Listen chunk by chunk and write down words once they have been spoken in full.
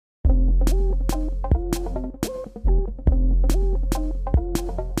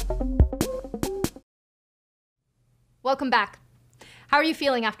Welcome back. How are you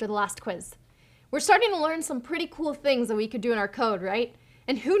feeling after the last quiz? We're starting to learn some pretty cool things that we could do in our code, right?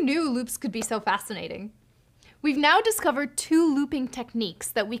 And who knew loops could be so fascinating? We've now discovered two looping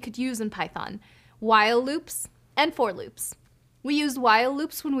techniques that we could use in Python: while loops and for loops. We use while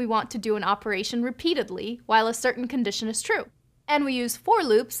loops when we want to do an operation repeatedly while a certain condition is true. And we use for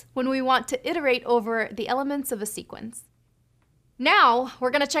loops when we want to iterate over the elements of a sequence. Now, we're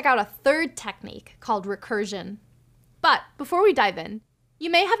going to check out a third technique called recursion. But before we dive in, you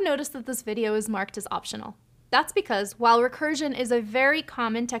may have noticed that this video is marked as optional. That's because while recursion is a very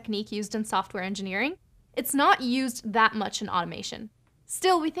common technique used in software engineering, it's not used that much in automation.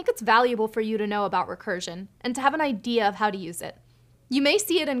 Still, we think it's valuable for you to know about recursion and to have an idea of how to use it. You may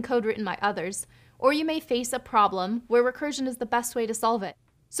see it in code written by others, or you may face a problem where recursion is the best way to solve it.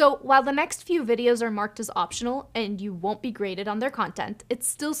 So while the next few videos are marked as optional and you won't be graded on their content, it's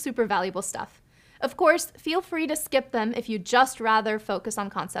still super valuable stuff. Of course, feel free to skip them if you'd just rather focus on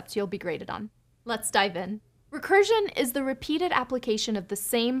concepts you'll be graded on. Let's dive in. Recursion is the repeated application of the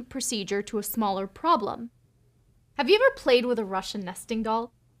same procedure to a smaller problem. Have you ever played with a Russian nesting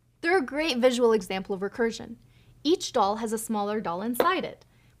doll? They're a great visual example of recursion. Each doll has a smaller doll inside it.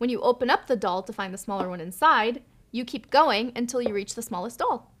 When you open up the doll to find the smaller one inside, you keep going until you reach the smallest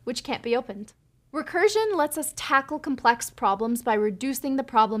doll, which can't be opened. Recursion lets us tackle complex problems by reducing the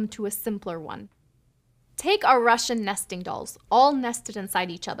problem to a simpler one. Take our Russian nesting dolls, all nested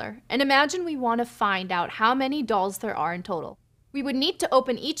inside each other, and imagine we want to find out how many dolls there are in total. We would need to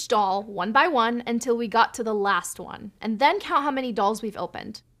open each doll one by one until we got to the last one, and then count how many dolls we've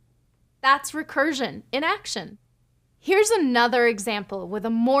opened. That's recursion in action. Here's another example with a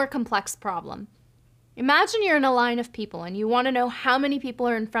more complex problem. Imagine you're in a line of people and you want to know how many people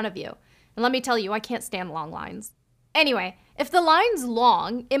are in front of you. And let me tell you, I can't stand long lines. Anyway, if the line's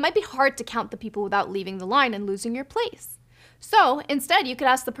long, it might be hard to count the people without leaving the line and losing your place. So instead, you could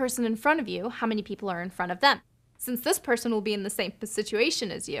ask the person in front of you how many people are in front of them. Since this person will be in the same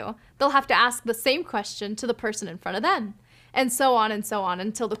situation as you, they'll have to ask the same question to the person in front of them. And so on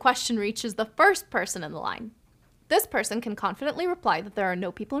until the question reaches the first person in the line. This person can confidently reply that there are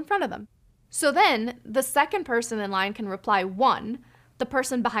no people in front of them. So then, the second person in line can reply 1, the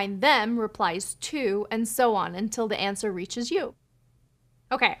person behind them replies 2, and so on until the answer reaches you.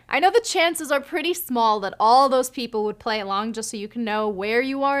 Okay, I know the chances are pretty small that all those people would play along just so you can know where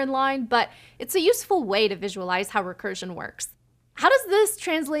you are in line, but it's a useful way to visualize how recursion works. How does this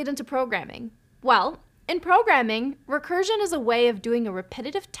translate into programming? Well, in programming, recursion is a way of doing a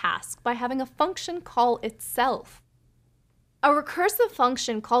repetitive task by having a function call itself. A recursive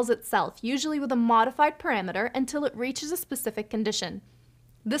function calls itself, usually with a modified parameter, until it reaches a specific condition.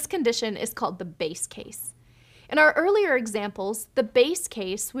 This condition is called the base case. In our earlier examples, the base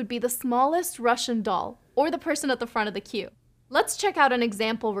case would be the smallest Russian doll, or the person at the front of the queue. Let's check out an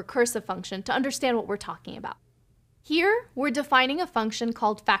example recursive function to understand what we're talking about. Here, we're defining a function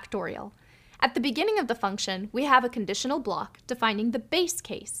called factorial. At the beginning of the function, we have a conditional block defining the base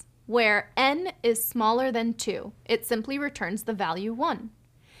case, where n is smaller than 2. It simply returns the value 1.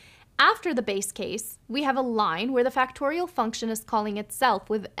 After the base case, we have a line where the factorial function is calling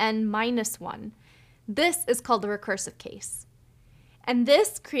itself with n minus 1. This is called the recursive case. And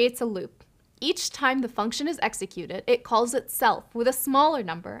this creates a loop. Each time the function is executed, it calls itself with a smaller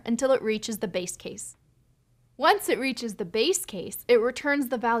number until it reaches the base case. Once it reaches the base case, it returns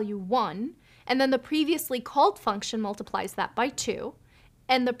the value 1, and then the previously called function multiplies that by 2,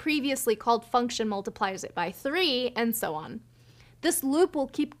 and the previously called function multiplies it by 3, and so on. This loop will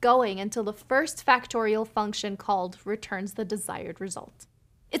keep going until the first factorial function called returns the desired result.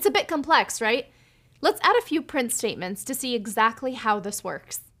 It's a bit complex, right? Let's add a few print statements to see exactly how this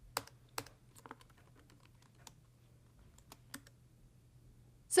works.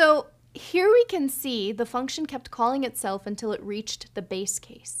 So here we can see the function kept calling itself until it reached the base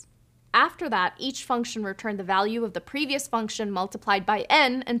case. After that, each function returned the value of the previous function multiplied by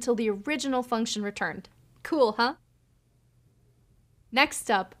n until the original function returned. Cool, huh?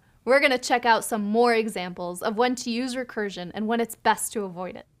 Next up, we're going to check out some more examples of when to use recursion and when it's best to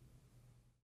avoid it.